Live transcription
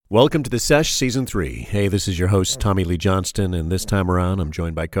Welcome to The Sesh Season 3. Hey, this is your host, Tommy Lee Johnston, and this time around I'm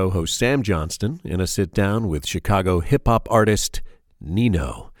joined by co-host Sam Johnston in a sit-down with Chicago hip-hop artist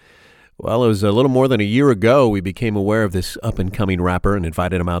NINO. Well, it was a little more than a year ago we became aware of this up-and-coming rapper and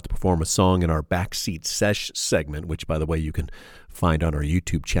invited him out to perform a song in our Backseat Sesh segment, which, by the way, you can find on our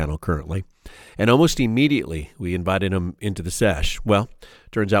YouTube channel currently. And almost immediately, we invited him into the sesh. Well,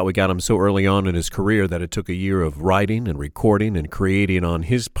 turns out we got him so early on in his career that it took a year of writing and recording and creating on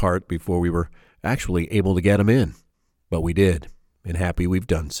his part before we were actually able to get him in. But we did, and happy we've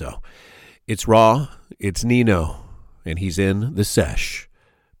done so. It's raw, it's NINO, and he's in the sesh.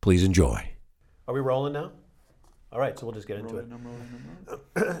 Please enjoy. Are we rolling now? All right, so we'll just get into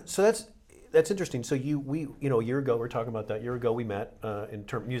it. So that's interesting. So a year ago, we were talking about that. A year ago, we met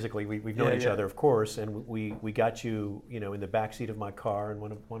musically. We've known each other, of course, and we got you, in the backseat of my car in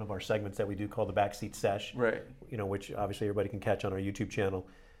one of our segments that we do called the Backseat Sesh. Right. Which obviously everybody can catch on our YouTube channel.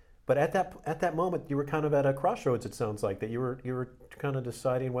 But at that moment, you were kind of at a crossroads. It sounds like that you were kind of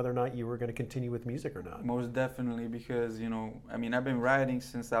deciding whether or not you were going to continue with music or not. Most definitely, because I've been writing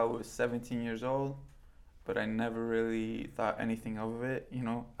since I was 17 years old, but I never really thought anything of it.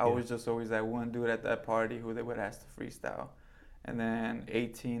 I was just always that one dude at that party who they would ask to freestyle. And then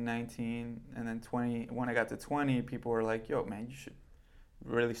 18, 19, and then 20. When I got to 20, people were like, "Yo, man, you should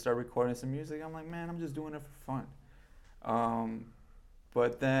really start recording some music." I'm like, "Man, I'm just doing it for fun."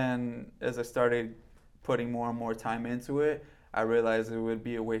 But then as I started putting more and more time into it, I realized it would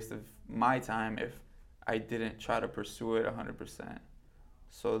be a waste of my time if I didn't try to pursue it 100%.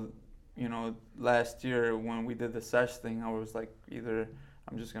 So, last year when we did the sesh thing, I was like, either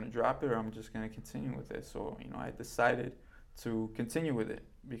I'm just going to drop it or I'm just going to continue with it. So, I decided to continue with it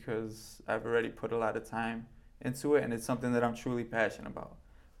because I've already put a lot of time into it, and it's something that I'm truly passionate about.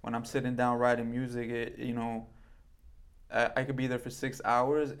 When I'm sitting down writing music, I could be there for 6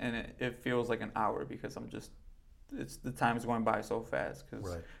 hours and it feels like an hour because the time is going by so fast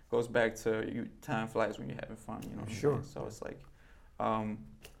because it goes back to time flies when you're having fun, Sure. So it's like,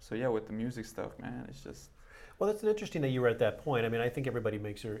 with the music stuff, man, it's just. Well, that's interesting that you were at that point. I mean, I think everybody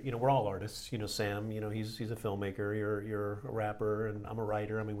makes we're all artists. Sam, he's a filmmaker. You're a rapper, and I'm a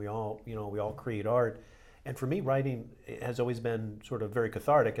writer. I mean, we all create art. And for me, writing has always been sort of very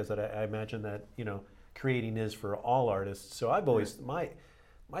cathartic, as I imagine that creating is for all artists. So I've always my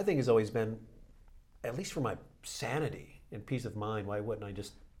thing has always been, at least for my sanity and peace of mind, why wouldn't I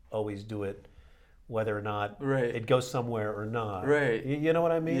just always do it, whether or not it goes somewhere or not? Right. You know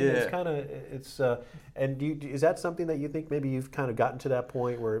what I mean? Yeah. And is that something that you think maybe you've kind of gotten to that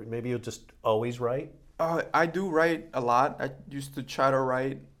point where maybe you'll just always write? I do write a lot. I used to try to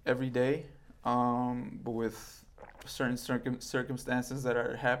write every day, but with certain circumstances that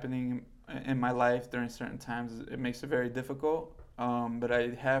are happening in my life during certain times, it makes it very difficult. But I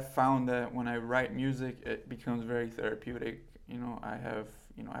have found that when I write music, it becomes very therapeutic. I have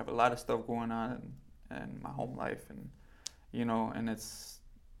a lot of stuff going on in my home life, and and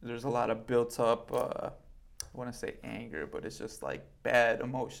there's a lot of built up, I want to say anger, but it's just like bad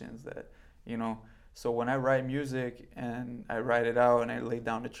emotions that, So when I write music and I write it out and I lay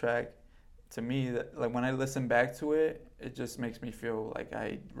down the track, to me, that like when I listen back to it, it just makes me feel like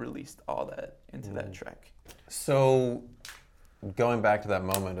I released all that into that track. So going back to that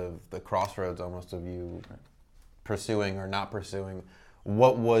moment of the crossroads almost of you pursuing or not pursuing,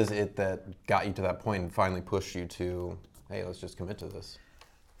 what was it that got you to that point and finally pushed you to, hey, let's just commit to this?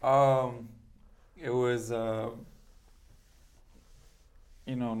 It was,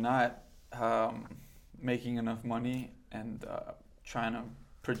 not making enough money and trying to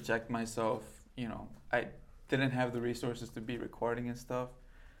project myself. I didn't have the resources to be recording and stuff,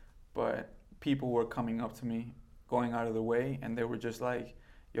 but people were coming up to me, going out of the way, and they were just like,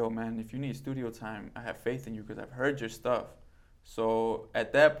 "Yo, man, if you need studio time, I have faith in you because I've heard your stuff." So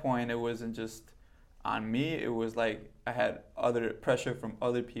at that point, it wasn't just on me. It was like I had other pressure from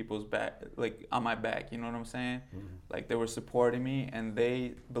other people's back, like on my back. You know what I'm saying? Mm-hmm. Like they were supporting me and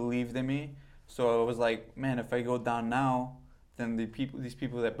they believed in me. So it was like, man, if I go down now, then these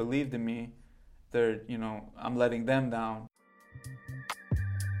people that believed in me, they're, I'm letting them down.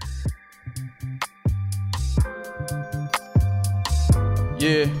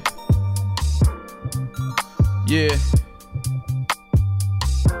 Yeah. Yeah.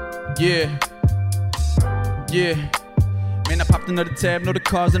 Yeah. Yeah. Man, I popped another tab, know the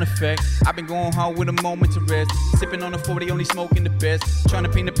cause and effect. I've been going hard with a moment to rest. Sipping on a 40, only smoking the best. Trying to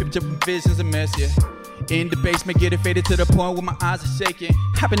paint a picture of vision's a mess, yeah. In the basement, getting faded to the point where my eyes are shaking.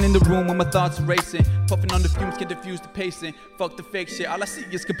 Hopping in the room when my thoughts are racing. Puffing on the fumes, get diffused the pacing. Fuck the fake shit, all I see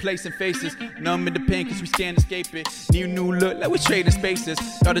is complacent faces. Numb in the pain cause we can't escape it. Need a new look like we're trading spaces.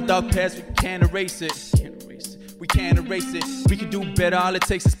 Got a dark past, we can't erase it. We can't erase it. We can do better, all it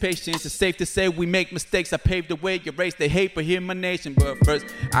takes is patience. It's safe to say we make mistakes. I paved the way, erase the hate for here my nation. But first,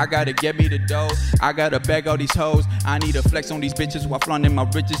 I gotta get me the dough. I gotta bag all these hoes. I need to flex on these bitches while flaunting my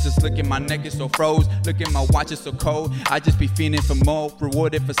riches. Just look at my neck, it's so froze. Look at my watch, it's so cold. I just be fiending for more,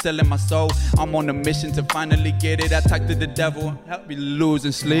 rewarded for selling my soul. I'm on a mission to finally get it. I talk to the devil, help me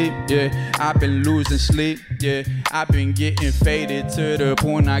losing sleep. Yeah, I've been losing sleep. Yeah, I've been getting faded to the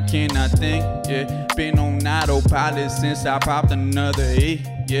point I cannot think. Yeah, been on autopilot since I popped another E.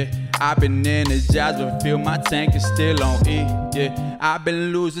 Yeah, I've been energized but feel my tank is still on E. Yeah, I've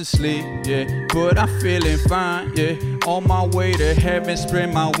been losing sleep. Yeah, but I'm feeling fine. Yeah, on my way to heaven,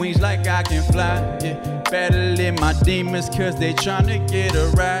 spread my wings like I can fly. Yeah, battling my demons cause they tryna get a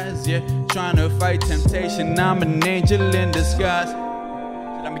rise. Yeah, tryna fight temptation. I'm an angel in disguise.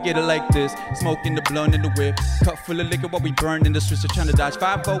 I'ma get it like this, smoking the blunt in the whip, cup full of liquor while we burn in the streets, trying to dodge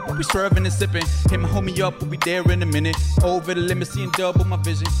 5-0 while we swerving and sipping. Hit my homie up, we'll be there in a minute. Over the limit, seeing double my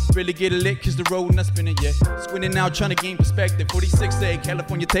vision. Really get it lit, cause the road not spinning yet. Squinting out, trying to gain perspective. 46A,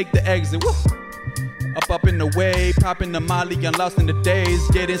 California, take the exit. Woo! Up in the way, popping the molly, I'm lost in the days.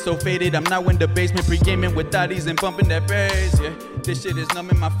 Getting so faded, I'm now in the basement, pre-gaming with thotties and bumping that bass. Yeah, this shit is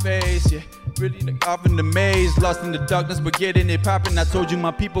numbing my face. Yeah, really off in the maze, lost in the darkness, but getting it popping. I told you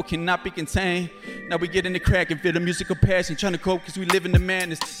my people cannot be contained. Now we get in the crack and feel the musical passion, trying to cope cause we live in the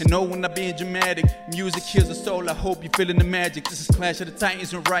madness. And no, we're not being dramatic. Music kills the soul, I hope you're feeling the magic. This is Clash of the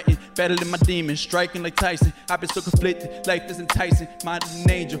Titans and writing, battling my demons, striking like Tyson. I've been so conflicted, life is enticing. Mind of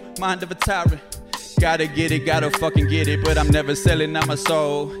an angel, mind of a tyrant. Gotta get it, gotta fucking get it, but I'm never selling out my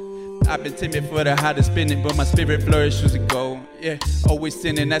soul. I've been timid for the how to spin it, but my spirit flourishes and go. Yeah, always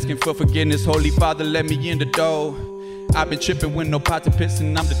sinning, asking for forgiveness. Holy Father, let me in the door. I've been tripping with no pot to piss,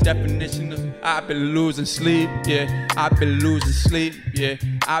 and I'm the definition of I've been losing sleep. Yeah, I've been losing sleep. Yeah,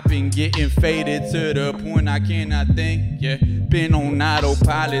 I've been getting faded to the point I cannot think. Yeah, been on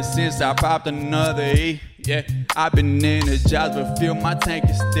autopilot since I popped another E. Yeah, I've been energized, but feel my tank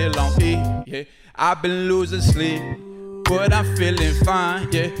is still on E. Yeah, I've been losing sleep, but I'm feeling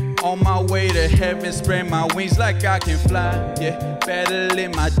fine. Yeah, on my way to heaven, spread my wings like I can fly. Yeah,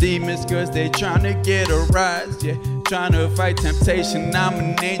 battling my demons cause they tryna get a rise. Yeah, tryna fight temptation. I'm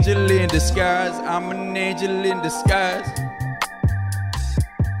an angel in disguise. I'm an angel in disguise.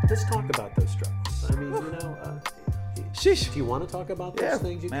 Let's talk about those struggles. I mean, you know, sheesh. Do you want to talk about those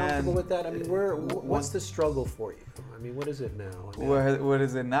things? You comfortable with that? I mean, what's the struggle for you? I mean, what is it now? What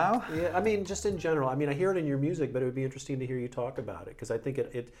is it now? Yeah, I mean, just in general. I mean, I hear it in your music, but it would be interesting to hear you talk about it because I think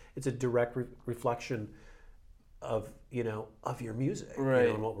it's a direct reflection of your music, right?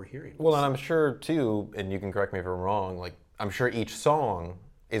 And what we're hearing. Well, and I'm sure too, and you can correct me if I'm wrong. Like, I'm sure each song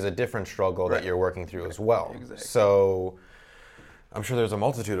is a different struggle that you're working through as well. Exactly. So, I'm sure there's a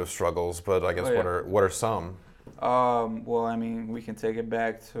multitude of struggles, but I guess what are some? Well, I mean, we can take it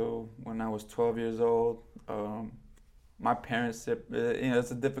back to when I was 12 years old. My parents,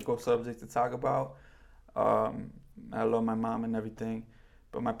 it's a difficult subject to talk about. I love my mom and everything,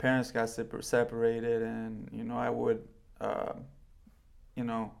 but my parents got separated, and I would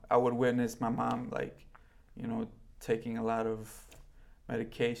witness my mom taking a lot of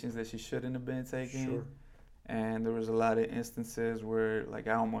medications that she shouldn't have been taking. Sure. And there was a lot of instances where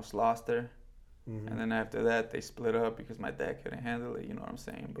I almost lost her. Mm-hmm. And then after that, they split up because my dad couldn't handle it. You know what I'm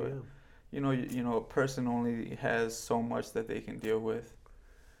saying? But a person only has so much that they can deal with.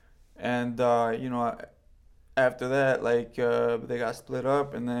 And after that, they got split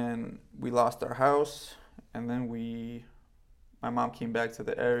up, and then we lost our house, and then my mom came back to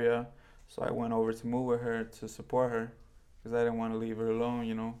the area, so I went over to move with her to support her because I didn't want to leave her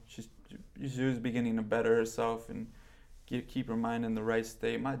alone. She was beginning to better herself and keep her mind in the right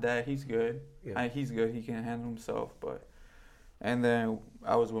state. My dad, he's good. Yeah. He's good. He can handle himself. And then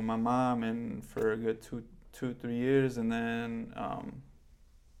I was with my mom and for a good 2-3 years, and then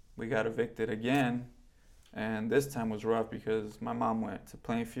we got evicted again. And this time was rough because my mom went to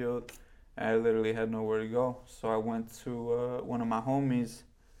Plainfield. And I literally had nowhere to go. So I went to one of my homies.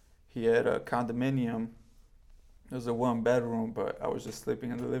 He had a condominium. It was a 1-bedroom, but I was just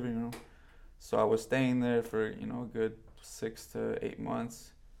sleeping in the living room. So I was staying there for a good 6 to 8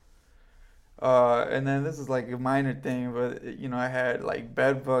 months. And then this is like a minor thing, but you know, I had like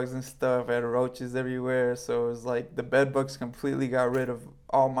bed bugs and stuff. I had roaches everywhere, so it was like the bed bugs completely got rid of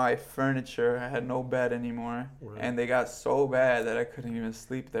all my furniture. I had no bed anymore, and they got so bad that I couldn't even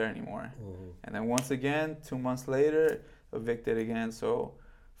sleep there anymore. And then once again, 2 months later, evicted again. So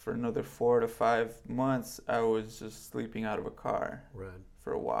for another 4 to 5 months, I was just sleeping out of a car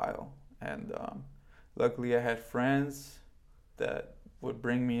for a while. And luckily, I had friends that would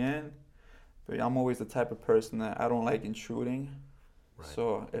bring me in. But I'm always the type of person that I don't like intruding.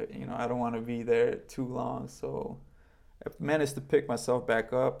 So, you know, I don't want to be there too long. So I managed to pick myself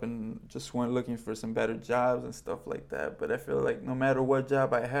back up and just went looking for some better jobs and stuff like that. But I feel like no matter what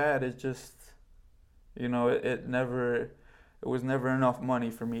job I had, it just, you know, it was never enough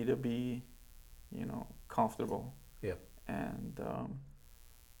money for me to be, you know, comfortable. Yeah. And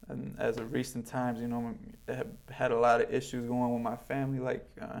as of recent times, you know, I have had a lot of issues going on with my family. Like,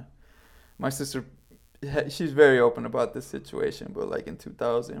 my sister, she's very open about this situation, but like in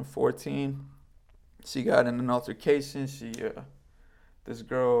 2014, she got in an altercation. This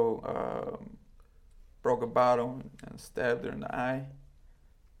girl broke a bottle and stabbed her in the eye.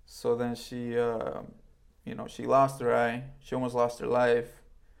 So then she, you know, she lost her eye. She almost lost her life.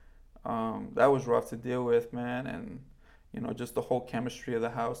 That was rough to deal with, man. And, you know, just the whole chemistry of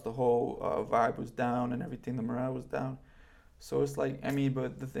the house, the whole vibe was down and everything, the morale was down. So it's like, I mean,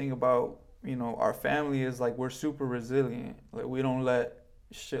 but the thing about, you know, our family is like, we're super resilient. Like, we don't let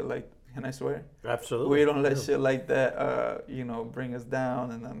shit like, can I swear? Absolutely. We don't let shit like that, you know, bring us down.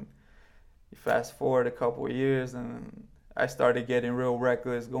 And then you fast forward a couple of years and I started getting real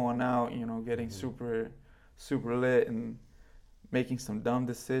reckless, going out, you know, getting super lit and making some dumb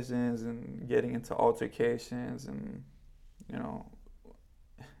decisions and getting into altercations. And, you know,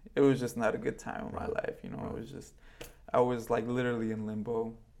 it was just not a good time in my life, you know. It was just, I was like literally in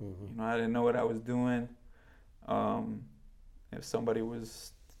limbo. You know, I didn't know what I was doing.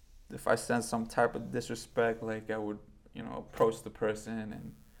 If I sensed some type of disrespect, like I would, you know, approach the person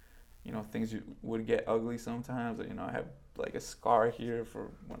and, you know, things would get ugly sometimes. You know, I have like a scar here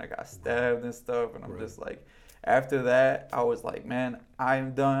for when I got stabbed and stuff. And I'm just like, after that, I was like, man, I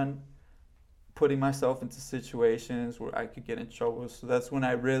am done putting myself into situations where I could get in trouble. So that's when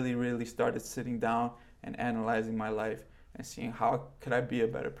I really, really started sitting down and analyzing my life and seeing how could I be a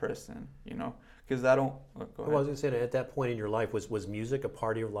better person, you know? Because I don't... Well, I was going to say, at that point in your life, was music a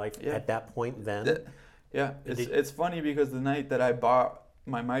part of your life at that point then? Yeah, it's funny because the night that I bought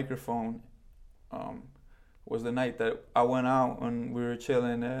my microphone was the night that I went out when we were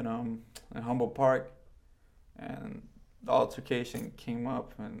chilling at in Humboldt Park, and the altercation came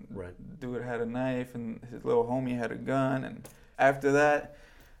up, and dude had a knife, and his little homie had a gun, and after that,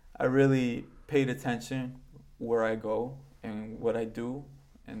 I really paid attention where I go and what I do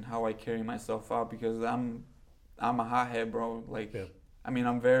and how I carry myself out, because I'm a hothead, bro. Like, I mean,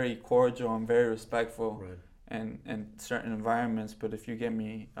 I'm very cordial, I'm very respectful in certain environments, but if you get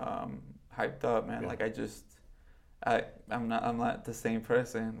me hyped up, man, like I'm not the same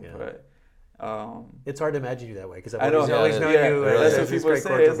person, but it's hard to imagine you that way, because I always know you. That's what people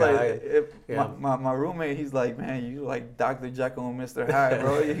say. It's like my roommate, he's like, man, you like Dr. Jekyll and Mr. Hyde,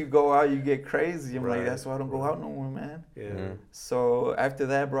 bro. You go out, you get crazy. I'm like, that's why I don't go out no more, man. So after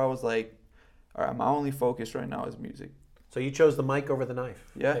that, bro, I was like, all right, my only focus right now is music. So you chose the mic over the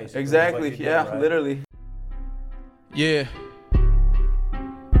knife. Yeah, exactly. Literally. Yeah.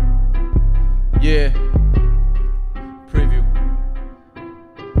 Preview.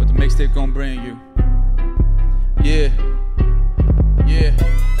 What the mixtape gonna bring you. Yeah.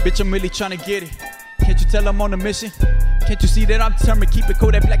 Bitch, I'm really tryna get it. Can't you tell I'm on a mission? Can't you see that I'm determined? Keep it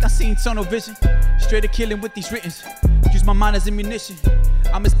cold, that black, I seen tunnel vision. Straight to killing with these writtens. Use my mind as ammunition.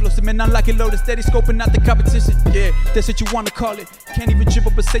 I'm explosive and I'm like a loaded, steady scoping out the competition. Yeah, that's what you wanna call it. Can't even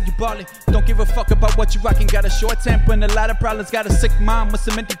dribble but say you ballin'. Don't give a fuck about what you rockin'. Got a short temper and a lot of problems. Got a sick mind with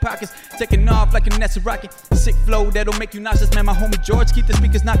some empty pockets. Taking off like a NASA rocket. Sick flow that'll make you nauseous. Man, my homie George keep the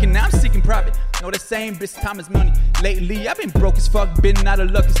speakers knocking. Now I'm seeking private. Know the same bitch, time is money. Lately I've been broke as fuck, been out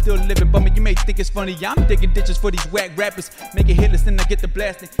of luck and still living. But you may think it's funny, I'm digging ditches for these whack rappers. Make it hitless, then I get the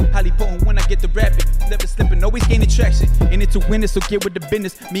blasting. Highly potent when I get the rapping. Never slipping, always gaining traction. In it to win it, so get with the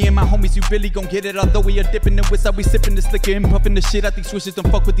business. Me and my homies, you really gon' get it. Although we are dipping the whistle, we sipping the slicker and puffing the shit out these switches.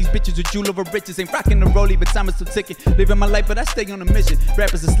 Don't fuck with these bitches with jewel over riches. Ain't rocking the rollie, but time is still ticking. Living my life, but I stay on a mission.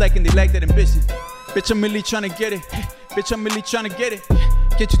 Rappers are slacking, they lack that ambition. Bitch, I'm really tryna get it. Bitch, I'm really tryna get it.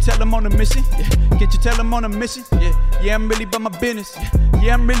 Can't you tell I'm on a mission? Yeah. Can't you tell I'm on a mission? Yeah, I'm really about my business.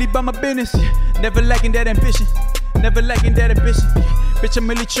 Yeah, I'm really about my business. Never lacking that ambition. Never lacking that ambition. Bitch, I'm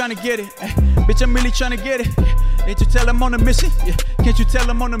really trying to get it. Bitch, I'm really trying to get it. Ain't you tell I'm on a mission? Yeah. Can't you tell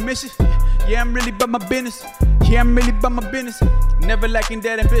I'm on a mission? Yeah, I'm really about my business. Yeah, I'm really about my business. Never lacking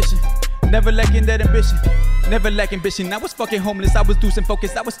that ambition. Never lacking that ambition. Never lacking ambition. I was fucking homeless. I was losing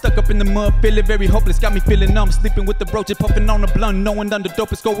focus. I was stuck up in the mud, feeling very hopeless. Got me feeling numb. Sleeping with the broach, puffing on the blunt, knowing under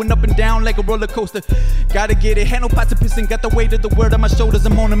dope is going up and down like a roller coaster. Gotta get it. Had no pots of pissing. Got the weight of the world on my shoulders.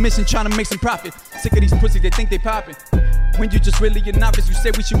 I'm on a mission, trying to make some profit. Sick of these pussies. They think they popping. When you just really a novice, you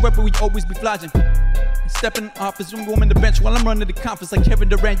say we should work, but we always be flogging. Stepping in office, I'm going the bench while I'm running the conference like Kevin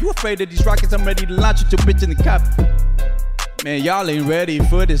Durant. You afraid of these rockets? I'm ready to launch at your bitch in the coffin. Man, y'all ain't ready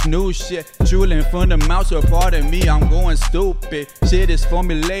for this new shit. Drooling from the mouth, so pardon me, I'm going stupid. Shit is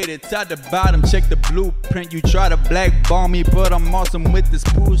formulated, top to bottom, check the blueprint. You try to blackball me, but I'm awesome with this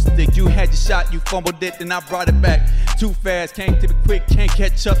pool stick. You had your shot, you fumbled it, then I brought it back. Too fast, can't tip it quick, can't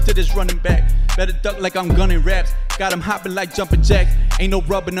catch up to this running back. Better duck like I'm gunning raps. Got 'em hopping like jumping jacks. Ain't no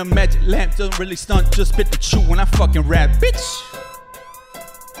rubbing a magic lamp, doesn't really stunt, just spit the truth when I fucking rap, bitch.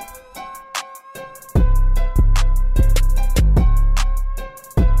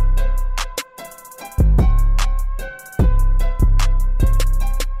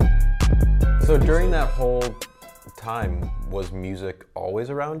 So during that whole time, was music always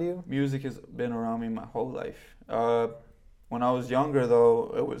around you? Music has been around me my whole life. When I was younger,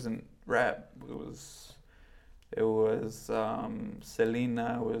 though, it wasn't rap. It was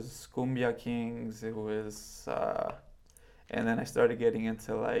Selena. It was Cumbia Kings. It was, and then I started getting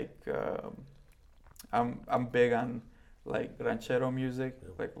into like, I'm big on like ranchero music.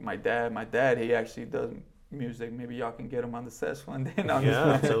 Like my dad, he actually does music. Maybe y'all can get him on the sets one day. No,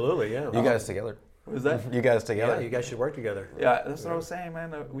 Yeah, absolutely, yeah. You guys together. What was that? You guys together. Yeah, you guys should work together. Yeah, that's what I was saying,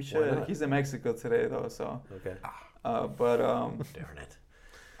 man. We should. He's in Mexico today, though, so. Okay. Darn it.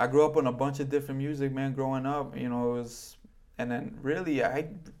 I grew up on a bunch of different music, man. Growing up, you know, it was, and then really,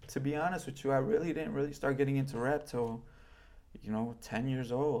 to be honest with you, I really didn't really start getting into rap till, 10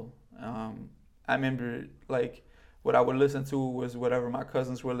 years old. I remember like what I would listen to was whatever my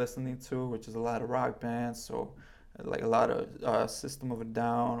cousins were listening to, which is a lot of rock bands. So, like a lot of System of a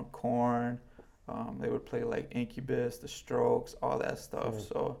Down, Korn. They would play like Incubus, The Strokes, all that stuff.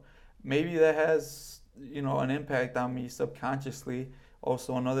 So maybe that has, an impact on me subconsciously.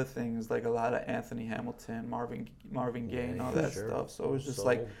 Also on other things like a lot of Anthony Hamilton, Marvin Gaye, and all that stuff. So it was just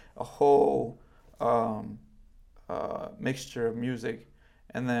like a whole mixture of music.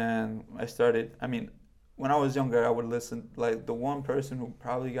 And then I started, when I was younger, I would listen, like the one person who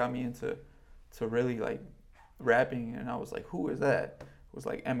probably got me into really like rapping, and I was like, who is that? It was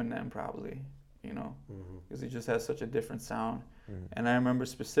like Eminem probably, because he just has such a different sound. And I remember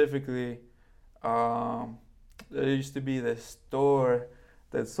specifically, there used to be this store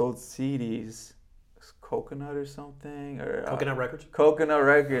that sold CDs, Coconut or something, or Coconut Records? Coconut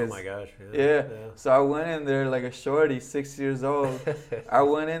Records. Oh my gosh. Yeah. So I went in there like a shorty, 6 years old. I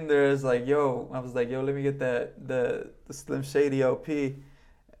went in there as like, I was like, let me get the Slim Shady LP.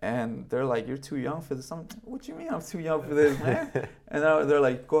 And they're like, you're too young for this. What you mean I'm too young for this, man? And they're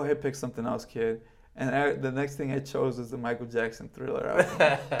like, go ahead, pick something else, kid. And the next thing I chose was the Michael Jackson Thriller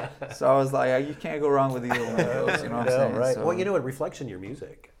album. So I was like, you can't go wrong with either one of those, you know what I'm saying? Right. So, well, it reflects in your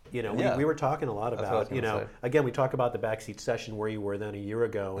music. We were talking a lot about, again, we talk about the backseat session where you were then a year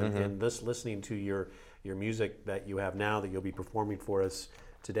ago, and this listening to your music that you have now that you'll be performing for us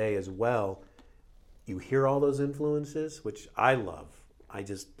today as well. You hear all those influences, which I love. I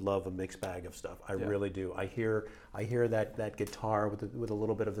just love a mixed bag of stuff. I really do. I hear that guitar with a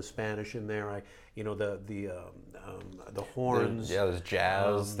little bit of the Spanish in there. The horns. There's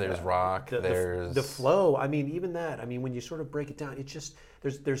jazz. There's rock. There's the flow. Even that. When you sort of break it down, it's just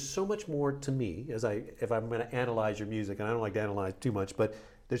there's so much more to me if I'm going to analyze your music, and I don't like to analyze too much, but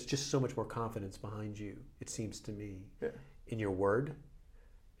there's just so much more confidence behind you. It seems to me in your word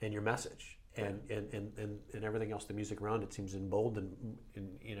and your message. And everything else, the music around it seems emboldened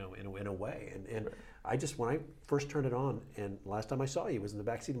in a way. And I just, when I first turned it on, and last time I saw you was in the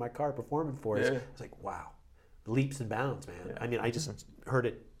backseat of my car performing for us, I was like, wow, leaps and bounds, man. I just heard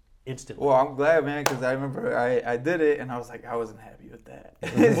it instantly. Well, I'm glad, man, because I remember I did it, and I was like, I wasn't happy with that.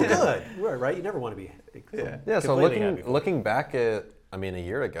 Well, good, right? You never want to be. So looking back at, a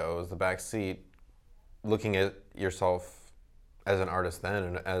year ago, was the backseat, looking at yourself as an artist then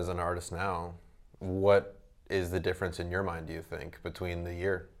and as an artist now, what is the difference in your mind, do you think, between the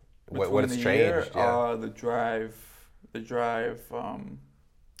year? What has changed? The drive.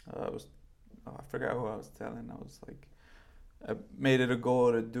 I forgot who I was telling. I was like, I made it a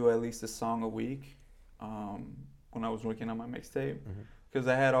goal to do at least a song a week when I was working on my mixtape. Because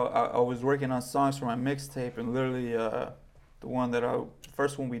I was working on songs for my mixtape, and literally the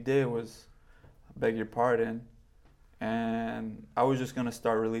first one we did was Beg Your Pardon, and I was just gonna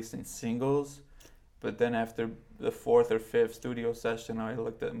start releasing singles, but then after the 4th or 5th studio session, I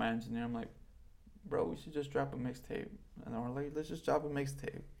looked at my engineer. I'm like, bro, we should just drop a mixtape. And then we're like, let's just drop a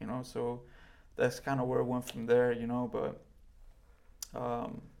mixtape, you know. So that's kind of where it went from there, you know. But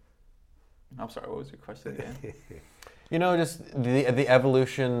I'm sorry, what was your question again? You know, just the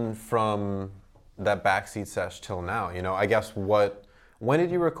evolution from that backseat sesh till now. You know, I guess when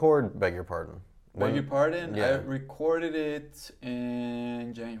did you record Beg Your Pardon? Beg Your Pardon? Yeah. I recorded it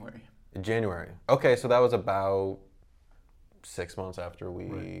in January. January. Okay, so that was about 6 months after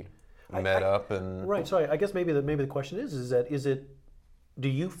we met up and. Right. So I guess maybe the question is it? Do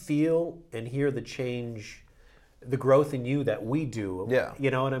you feel and hear the change, the growth in you that we do? Yeah.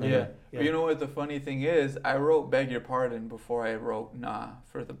 You know what I mean? Yeah. But you know what the funny thing is? I wrote Beg Your Pardon before I wrote Nah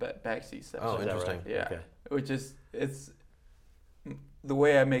for the backseat session. Oh, interesting. Right? Yeah. Okay. Which is, it's the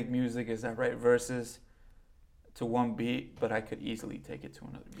way I make music is I write verses to one beat, but I could easily take it to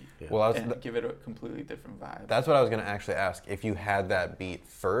another beat. Yeah. Well, and give it a completely different vibe. that's what I was going to actually ask. If you had that beat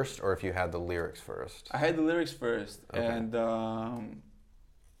first, or if you had the lyrics first. I had the lyrics first, Okay. and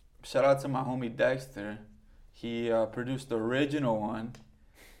shout out to my homie Dexter. He produced the original one.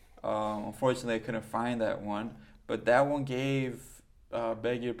 Unfortunately, I couldn't find that one, but that one gave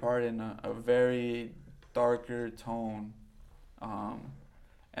Beg Your Pardon a very darker tone.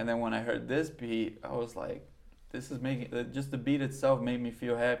 And then when I heard this beat, I was like, this is making, just the beat itself made me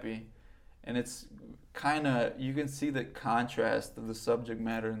feel happy. And it's kind of, you can see the contrast of the subject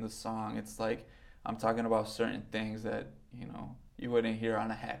matter in the song. It's like, I'm talking about certain things that, you know, you wouldn't hear on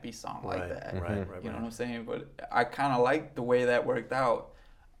a happy song like that. Right. You know what I'm saying? But I kind of like the way that worked out.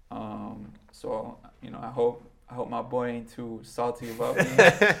 So, you know, I hope my boy ain't too salty about me.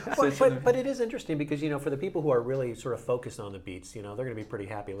 But it is interesting because, you know, for the people who are really sort of focused on the beats, you know, they're going to be pretty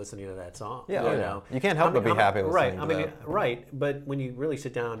happy listening to that song. Yeah, you yeah. know. You can't help but be happy listening to that. Right. But when you really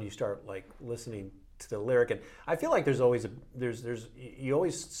sit down and you start like listening to the lyric, and I feel like there's always you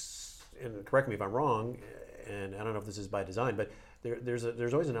always, and correct me if I'm wrong, and I don't know if this is by design, but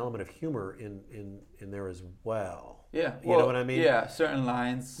there's always an element of humor in there as well. Yeah. You know what I mean? Yeah, certain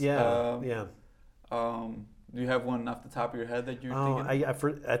lines. Yeah. Do you have one off the top of your head that you're thinking?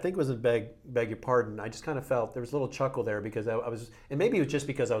 I think it was in Beg Your Pardon. I just kind of felt there was a little chuckle there because I was, and maybe it was just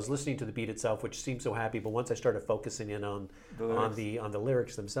because I was listening to the beat itself, which seemed so happy. But once I started focusing in on the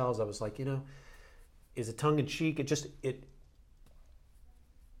lyrics themselves, I was like, you know, is it tongue in cheek? It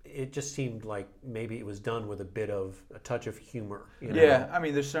just seemed like maybe it was done with a touch of humor. You know? Yeah, I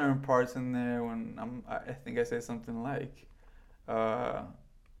mean, there's certain parts in there when I think I say something like,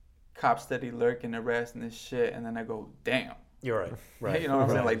 cops steady lurking, harassing this shit, and then I go, damn. You're right. You know what I'm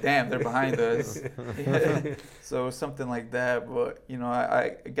saying? Like, damn, they're behind us. So something like that. But, you know,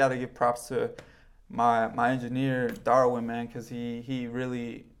 I got to give props to my engineer, Darwin, man, because he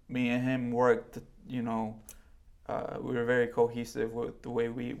really, me and him worked, you know, we were very cohesive with the way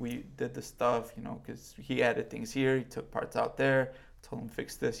we did the stuff, you know, because he added things here, he took parts out there, told him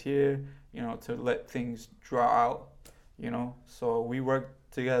fix this here, you know, to let things draw out, you know. So we worked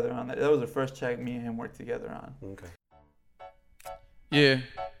together on that. That was the first track me and him worked together on. Okay. Yeah.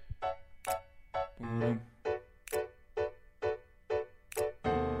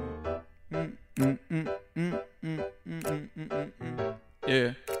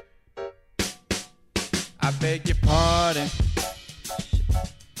 Yeah. I beg your pardon.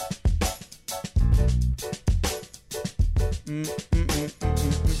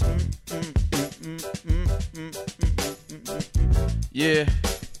 Yeah.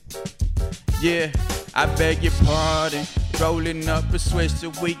 Yeah, I beg your pardon. Rolling up a switch so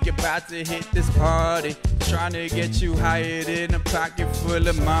we about to hit this party. Trying to get you hired in a pocket full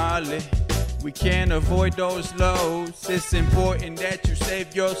of Molly. We can't avoid those lows. It's important that you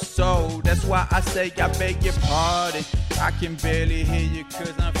save your soul. That's why I say I beg your pardon. I can barely hear you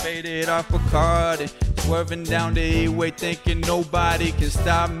cause I'm faded off Bacardi. Swerving down the E-way thinking nobody can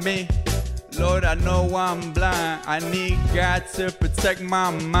stop me. Lord, I know I'm blind. I need God to protect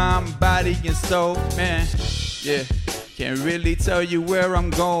my mind, body, and soul, man. Yeah, can't really tell you where I'm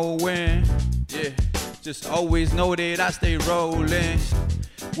going. Yeah, just always know that I stay rolling.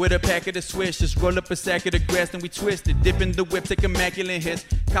 With a pack of the Swiss, just roll up a sack of the grass, then we twist it. Dip in the whip, take immaculate hits.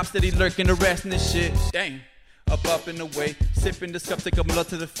 Cops steady lurking, harassing this shit. Dang. Up and away, sipping this cup, take a blood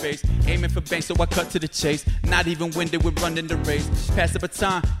to the face. Aiming for bank, so I cut to the chase. Not even winded, we're running the race. Pass the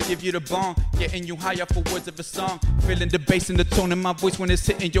baton, give you the bong. Getting you high off the words of a song. Feeling the bass and the tone in my voice when it's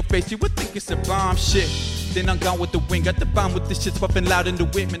hitting your face. You would think it's a bomb shit. then I'm gone with the wind. Got the bomb with the shit's puffing loud in the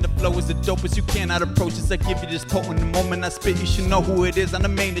wind. Man, the flow is the dopest, you cannot approach this. I give you this potent. The moment I spit, you should know who it is. I'm the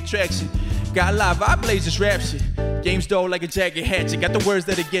main attraction. Got live, I blaze this rap shit. Games dull like a jagged hatchet. Got the words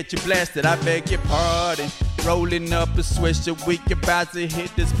that'll get you blasted. I beg your pardon. Rolling up a swisher, we about to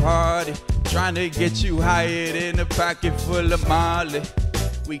hit this party. Trying to get you hired in a pocket full of Molly.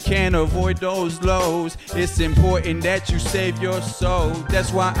 We can't avoid those lows. It's important that you save your soul.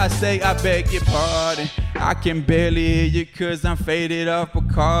 That's why I say I beg your pardon. I can barely hear you cause I'm faded off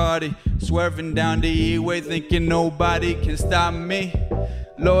Bacardi. Swerving down the E-way thinking nobody can stop me.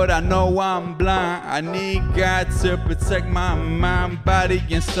 Lord, I know I'm blind. I need God to protect my mind, body,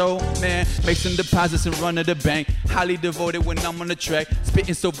 and soul. Man, make some deposits and run to the bank. Highly devoted when I'm on the track.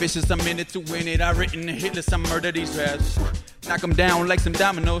 Spitting so vicious, I'm in it to win it. I written the hit list, I murder these raps. Knock them down like some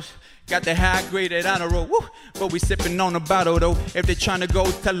dominoes. Got the high grade at honor roll. Woo. But we sipping on a bottle though. If they tryna go,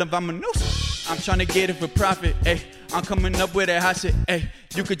 tell them I'm a noose. I'm tryna get it for profit, ayy. I'm coming up with that hot shit, ayy.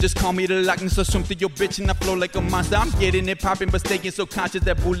 You could just call me the Loch Ness or something, your bitch, and I flow like a monster. I'm getting it popping, but staying so conscious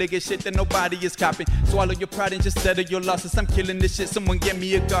that bootlegged shit that nobody is copying. Swallow your pride and just settle your losses. I'm killing this shit, someone get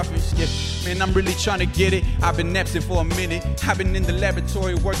me a coffee. Yeah, man, I'm really trying to get it. I've been absent for a minute. I've been in the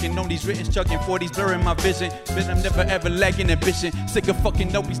laboratory working on these written, chucking 40s, blurring my vision. But I'm never ever lacking ambition. Sick of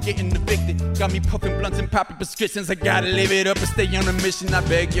fucking always getting evicted. Got me puffing blunts and popping prescriptions. I gotta live it up and stay on a mission. I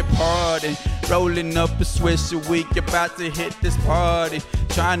beg your pardon. Rolling up a swish a week, about to hit this party.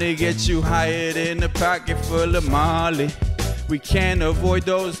 Trying to get you hired in a pocket full of Molly. We can't avoid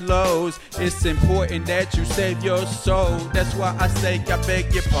those lows. It's important that you save your soul. That's why I say I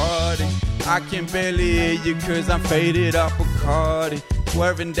beg your pardon. I can barely hear you cause I'm faded off Bacardi.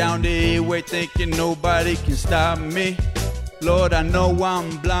 Swerving down the E-way thinking nobody can stop me. Lord, I know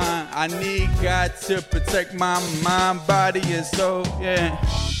I'm blind. I need God to protect my mind, body, and soul. Yeah.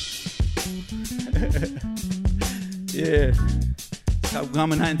 Yeah. Stop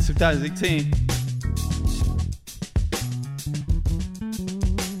coming out in 2018.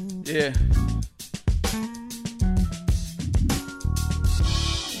 Yeah.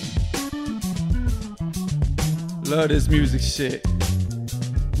 Love this music shit.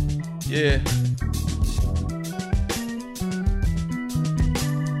 Yeah.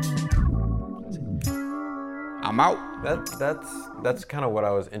 I'm out. That's kind of what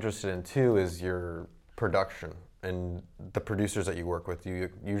I was interested in too, is your production and the producers that you work with. Do you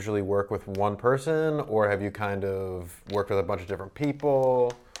usually work with one person, or have you kind of worked with a bunch of different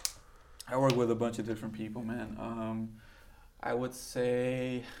people? I work with a bunch of different people, man. I would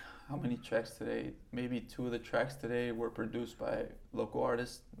say, how many tracks today? Maybe 2 of the tracks today were produced by local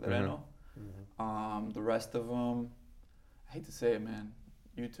artists that I know. Mm-hmm. The rest of them, I hate to say it, man,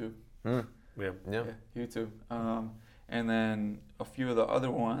 YouTube. Mm. Yeah, YouTube. And then a few of the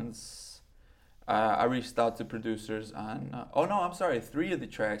other ones, I reached out to producers on, 3 of the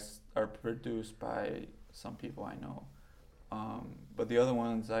tracks are produced by some people I know. But the other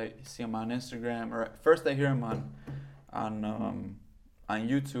ones, I see them on Instagram, or first I hear them on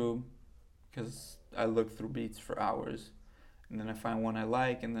YouTube, because I look through beats for hours. And then I find one I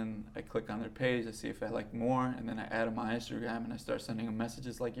like, and then I click on their page, I see if I like more, and then I add them on Instagram, and I start sending them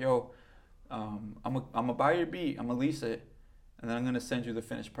messages like, yo, I'm gonna buy your beat, I'm gonna lease it, and then I'm gonna send you the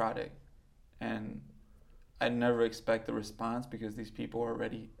finished product. And I never expect a response because these people are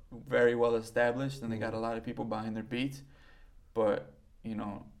already very well established and they got a lot of people buying their beats. But,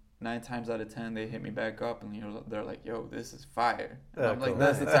 9 times out of 10 they hit me back up and they're like, yo, this is fire. And I'm like,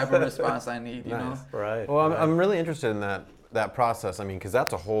 that's the type of response I need, you know? Right. Well, I'm really interested in that process. I mean, because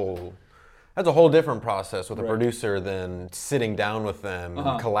that's a whole different process with a producer than sitting down with them,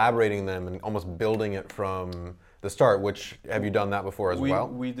 and collaborating them, and almost building it from the start. Which, have you done that before as well?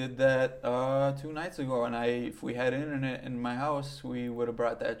 We did that 2 nights ago, and if we had internet in my house, we would have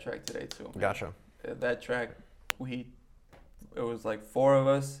brought that track today too. Man. Gotcha. That track, it was like 4 of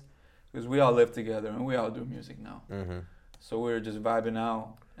us, because we all live together and we all do music now. Mm-hmm. So we were just vibing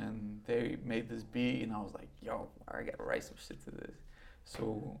out, and they made this beat, and I was like, yo, I gotta write some shit to this.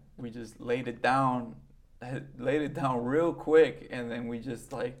 So we just laid it down real quick, and then we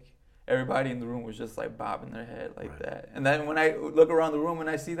just everybody in the room was just bobbing their head that. And then when I look around the room and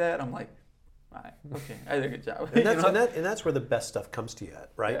I see that, I'm like, all right, okay, I did a good job. And that's where the best stuff comes to you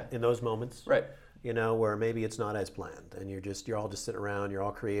at, right? Yeah. In those moments. Right. Where maybe it's not as planned, and you're all just sitting around, you're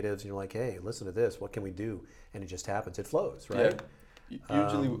all creatives, and you're like, hey, listen to this, what can we do? And it just happens, it flows, right? Yeah.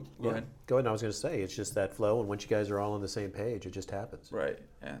 Usually, go ahead. Go ahead. I was going to say, it's just that flow, and once you guys are all on the same page, it just happens. Right.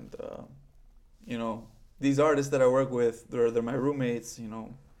 And these artists that I work with, they're my roommates.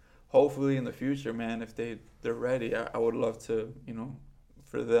 Hopefully in the future, man, if they're ready, I would love to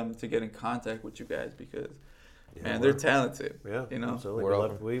for them to get in contact with you guys because, Yeah, man, they're talented. Yeah, you know. absolutely.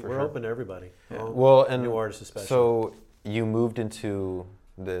 We're We're open to everybody. Yeah. Well, and new artists especially. So you moved into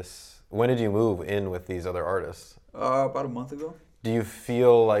this. When did you move in with these other artists? About a month ago. Do you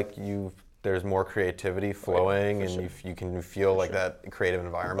feel like there's more creativity flowing, and sure. you can feel For like sure. that creative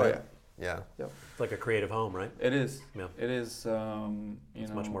environment? Oh, Yeah. It's like a creative home, right? It is. Yeah. It is.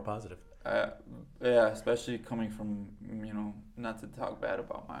 It's much more positive. Yeah, especially coming from, not to talk bad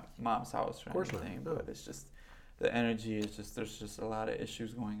about my mom's house or anything, No. but it's just the energy is just, there's just a lot of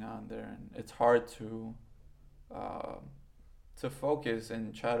issues going on there, and it's hard to focus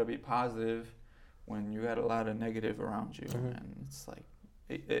and try to be positive when you got a lot of negative around you, and it's like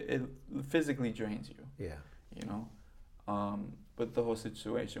it physically drains you. Yeah. But the whole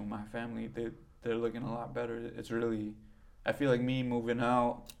situation with my family, they're looking a lot better. It's really, I feel like me moving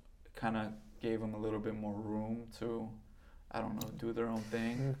out kind of gave them a little bit more room to, I don't know, do their own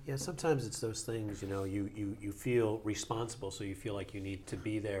thing. Yeah, sometimes it's those things, you feel responsible, so you feel like you need to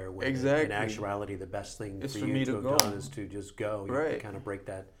be there. When Exactly. In actuality, the best thing It's for for you me to to have go. done is to just go. You Right. kind of break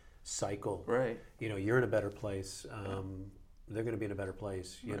that cycle. Right. You're in a better place. They're going to be in a better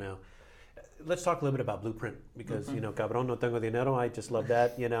place, Right. Let's talk a little bit about Blueprint, because, Cabrón no tengo dinero, I just love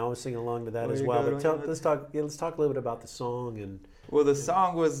that, I was singing along to that as well. But let's talk a little bit about the song. And Well, the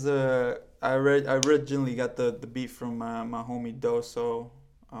song was, I originally got the beat from my homie Doso.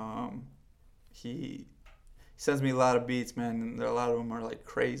 He sends me a lot of beats, man, and a lot of them are like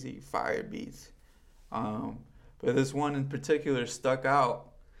crazy fire beats. But this one in particular stuck out,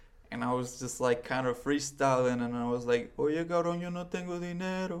 and I was just like kind of freestyling, and I was like, oye, cabrón, yo no tengo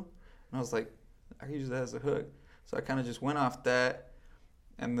dinero. And I was like, I can use that as a hook. So I kind of just went off that,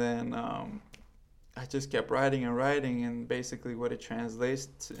 and then I just kept writing, and basically what it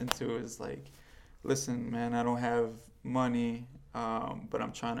translates into is like, listen, man, I don't have money, but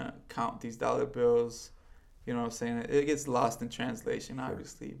I'm trying to count these dollar bills. You know what I'm saying? It gets lost in translation,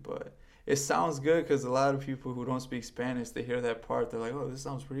 obviously, but it sounds good because a lot of people who don't speak Spanish, they hear that part, they're like, oh, this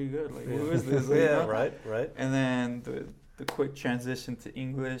sounds pretty good. Like, who is this? Like, yeah, right. And then the quick transition to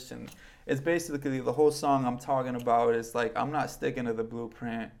English, and it's basically the whole song I'm talking about is like, I'm not sticking to the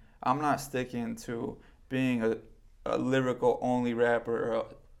blueprint. I'm not sticking to being a lyrical only rapper or a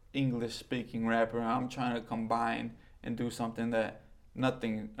English speaking rapper. I'm trying to combine and do something that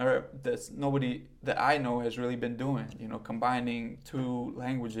nobody that I know has really been doing, combining two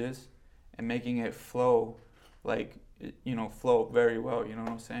languages and making it flow flow very well, you know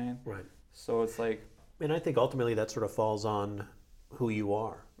what I'm saying? Right. So it's like, and I think ultimately that sort of falls on who you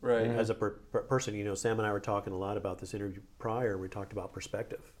are. right. As a person. Sam and I were talking a lot about this interview prior. We talked about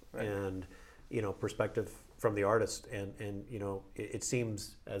perspective, Right. and perspective from the artist, and it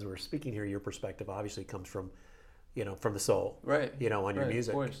seems as we're speaking here, your perspective obviously comes from the soul, Right. on your Right,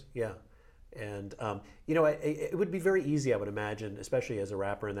 music. of course. Yeah. And it would be very easy, I would imagine, especially as a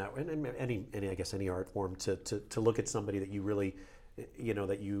rapper in that, and any I guess any art form, to look at somebody that you really,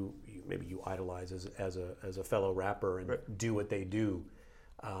 that you maybe you idolize as a fellow rapper and Right. do what they do,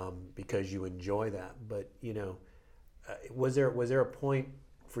 because you enjoy that. But was there a point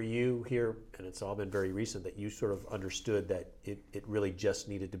for you here, and it's all been very recent, that you sort of understood that it really just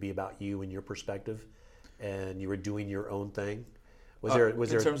needed to be about you and your perspective, and you were doing your own thing? Was there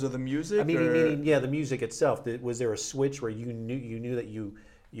in terms of the music? meaning the music itself? Was there a switch where you knew that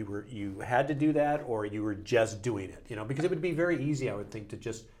you had to do that, or you were just doing it? Because it would be very easy, I would think, to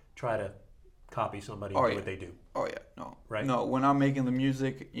just try to copy somebody and do what they do. Oh yeah, no. Right? No, when I'm making the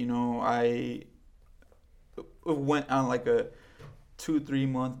music, I went on like a 2-3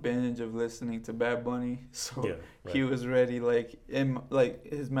 month binge of listening to Bad Bunny. So Yeah, right. he was ready,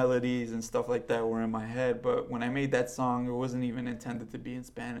 his melodies and stuff like that were in my head. But when I made that song, it wasn't even intended to be in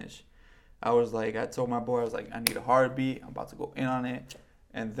Spanish. I told my boy, I was like, I need a hard beat. I'm about to go in on it.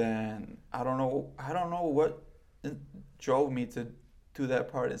 And then I don't know what drove me to do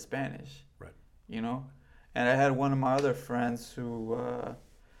that part in Spanish. Right. And I had one of my other friends who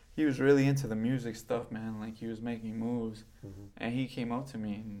he was really into the music stuff, man. Like, he was making moves. Mm-hmm. And he came up to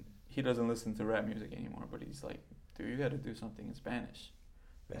me, and he doesn't listen to rap music anymore, but he's like, dude, you got to do something in Spanish.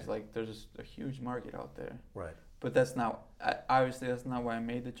 Yeah. He's like, there's just a huge market out there. Right. But obviously that's not why I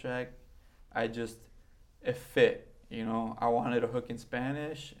made the track. It fit, I wanted a hook in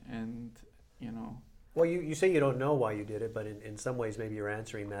Spanish, and, Well, you say you don't know why you did it, but in some ways maybe you're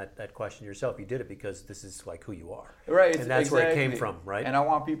answering that question yourself. You did it because this is like who you are. Right. And that's where it came from, right? And I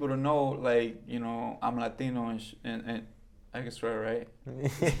want people to know, like, I'm Latino and I can swear, right?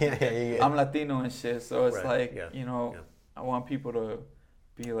 Yeah. I'm Latino and shit, so it's Right, like, yeah. I want people to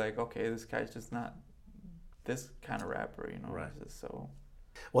be like, okay, this guy's just not this kind of rapper, Right. It's just so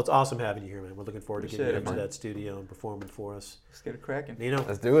Well, it's awesome having you here, man. We're looking forward to getting you Appreciate it, into man. that studio and performing for us. Let's get it cracking. Nino,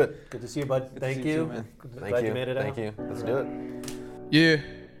 Let's do it. good to see you, bud. Good to Thank see you you. too, man. Glad you made it out. Thank you. Let's do it. Yeah.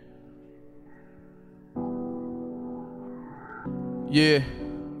 Yeah.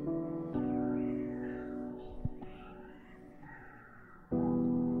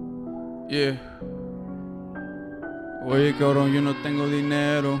 Yeah. Oye, cabrón, yo no tengo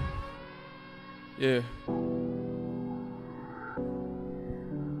dinero. Yeah.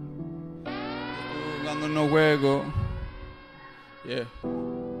 Estoy jugando no juego. Yeah.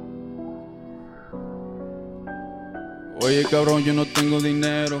 Oye, cabrón, yo no tengo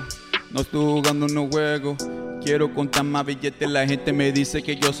dinero. No estoy jugando no juego. Quiero contar más billetes, la gente me dice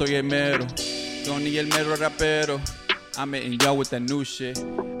que yo soy el mero. Tony el mero rapero. I'm hitting y'all with that new shit.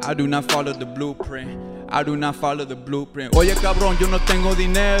 I do not follow the blueprint. I do not follow the blueprint. Oye, cabrón, yo no tengo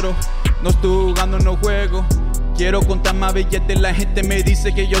dinero. No estoy jugando no juego. Quiero contar más billetes, la gente me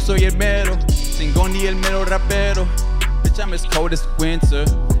dice que yo soy el mero. Singoni el mero rapero. Bitch, I'm as cold as winter.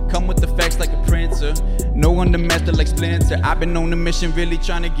 Come with the facts like a printer. No one the master like Splinter. I've been on a mission, really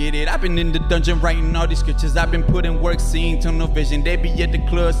trying to get it. I've been in the dungeon writing all these scriptures. I've been putting work, seeing tunnel vision. They be at the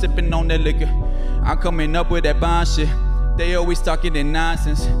club sipping on that liquor. I'm coming up with that bond shit. They always talking that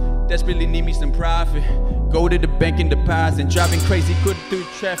nonsense. Desperately need me some profit. Go to the bank and deposit. Driving crazy, couldn't through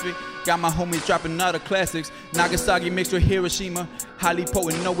traffic. Got my homies dropping all the classics. Nagasaki mixed with Hiroshima. Highly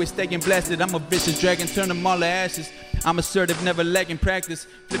potent, always staying blasted. I'm a vicious dragon, turn them all to ashes. I'm assertive, never lagging practice.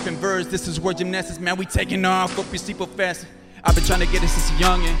 Flipping verbs, this is word gymnastics. Man, we taking off, hope you see for fast. I've been trying to get it since a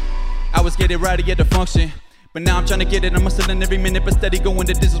youngin'. I was getting right at the function. But now I'm trying to get it, I'm hustling every minute, but steady going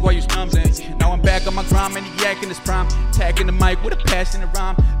that this is why you stumbling. Now I'm back on my grind, maniac in this prime. Tagging the mic with a passion to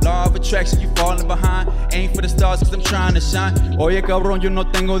rhyme. Law of attraction, you falling behind. Aim for the stars cause I'm trying to shine. Oye cabrón, yo no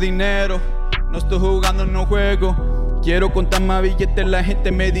tengo dinero. No estoy jugando, no juego. Quiero contar más billetes, la gente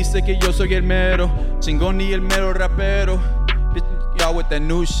me dice que yo soy el mero. Chingón y el mero rapero. Bitch, y'all with that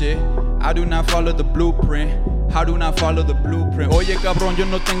new shit. I do not follow the blueprint. I do not follow the blueprint. Oye cabrón, yo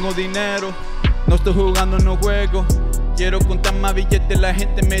no tengo dinero. No estoy jugando, no juego. Quiero contar más billetes, la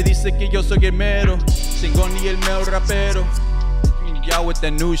gente me dice que yo soy el mero. Chingón y el mero rapero. Y'all with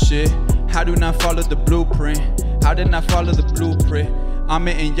that new shit. I do not follow the blueprint. I did not follow the blueprint. I'm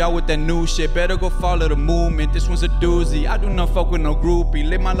hitting y'all with that new shit. Better go follow the movement. This one's a doozy. I do not fuck with no groupie.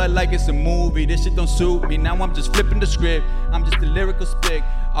 Live my life like it's a movie. This shit don't suit me. Now I'm just flipping the script. I'm just a lyrical spit.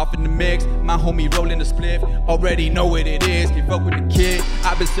 Off in the mix, my homie rolling the spliff. Already know what it is. Give up with the kid.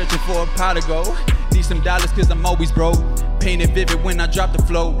 I've been searching for a pot to go. Need some dollars cause I'm always broke. Painted vivid when I drop the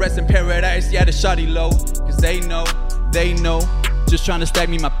flow. Rest in paradise, yeah, the shawty low. Cause they know. Just trying to stack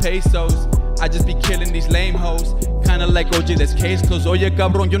me my pesos. I just be killing these lame hoes. Kinda like OJ, that's case closed. Oye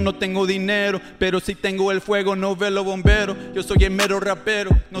cabrón, yo no tengo dinero, pero si tengo el fuego, no veo bombero. Yo soy el mero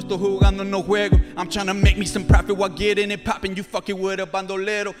rapero, no estoy jugando, no juego. I'm trying to make me some profit while getting it poppin'. You fucking with a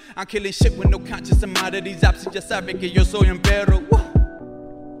bandolero. I'm killing shit with no conscience. I'm out of these ops, ya saben que yo soy un perro.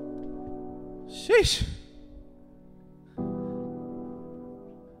 Sheesh.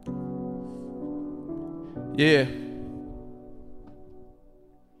 Yeah.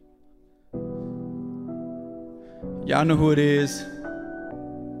 Y'all know who it is.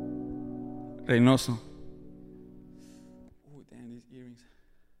 Reynoso.